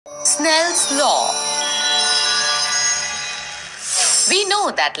Snell's law. We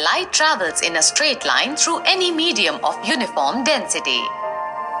know that light travels in a straight line through any medium of uniform density.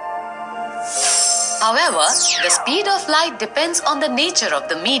 However, the speed of light depends on the nature of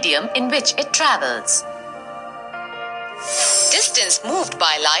the medium in which it travels. Distance moved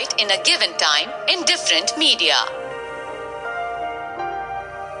by light in a given time in different media.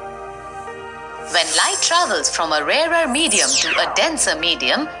 When light travels from a rarer medium to a denser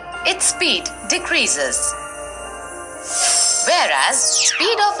medium, its speed decreases. Whereas,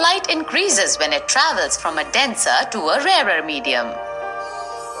 speed of light increases when it travels from a denser to a rarer medium.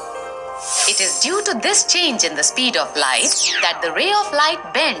 It is due to this change in the speed of light that the ray of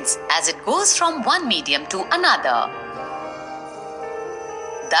light bends as it goes from one medium to another.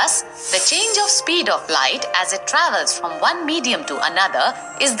 Thus, the change of speed of light as it travels from one medium to another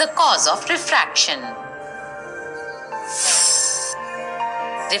is the cause of refraction.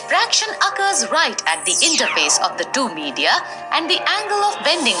 Refraction occurs right at the interface of the two media, and the angle of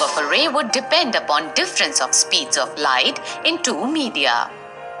bending of a ray would depend upon difference of speeds of light in two media.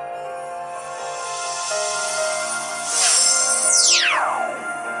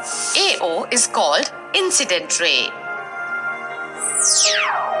 AO is called incident ray.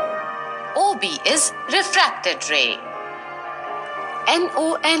 OB is refracted ray.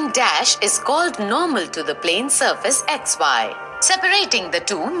 NON dash is called normal to the plane surface XY, separating the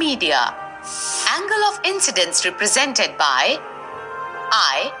two media. Angle of incidence represented by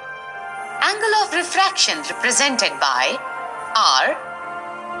I. Angle of refraction represented by R.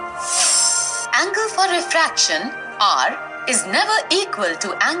 Angle for refraction R is never equal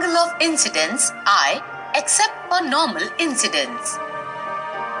to angle of incidence I except for normal incidence.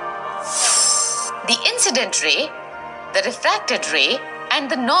 The incident ray, the refracted ray,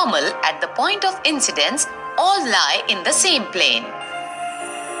 and the normal at the point of incidence all lie in the same plane.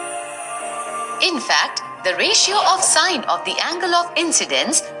 In fact, the ratio of sine of the angle of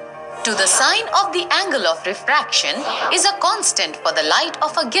incidence to the sine of the angle of refraction is a constant for the light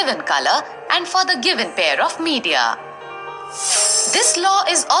of a given color and for the given pair of media. This law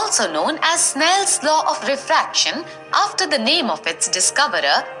is also known as Snell's law of refraction after the name of its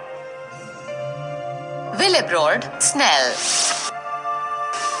discoverer, Willebrord Snell.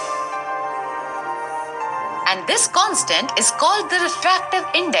 And this constant is called the refractive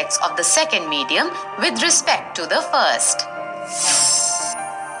index of the second medium with respect to the first.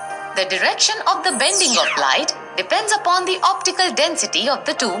 The direction of the bending of light depends upon the optical density of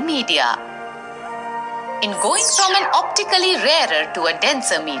the two media. In going from an optically rarer to a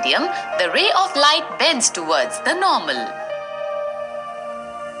denser medium, the ray of light bends towards the normal.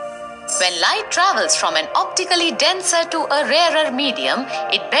 When light travels from an optically denser to a rarer medium,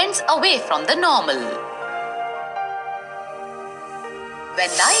 it bends away from the normal. When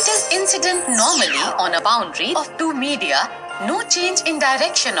light is incident normally on a boundary of two media, no change in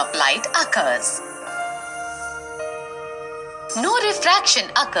direction of light occurs. No refraction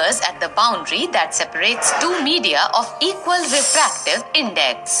occurs at the boundary that separates two media of equal refractive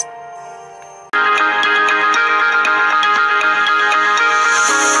index.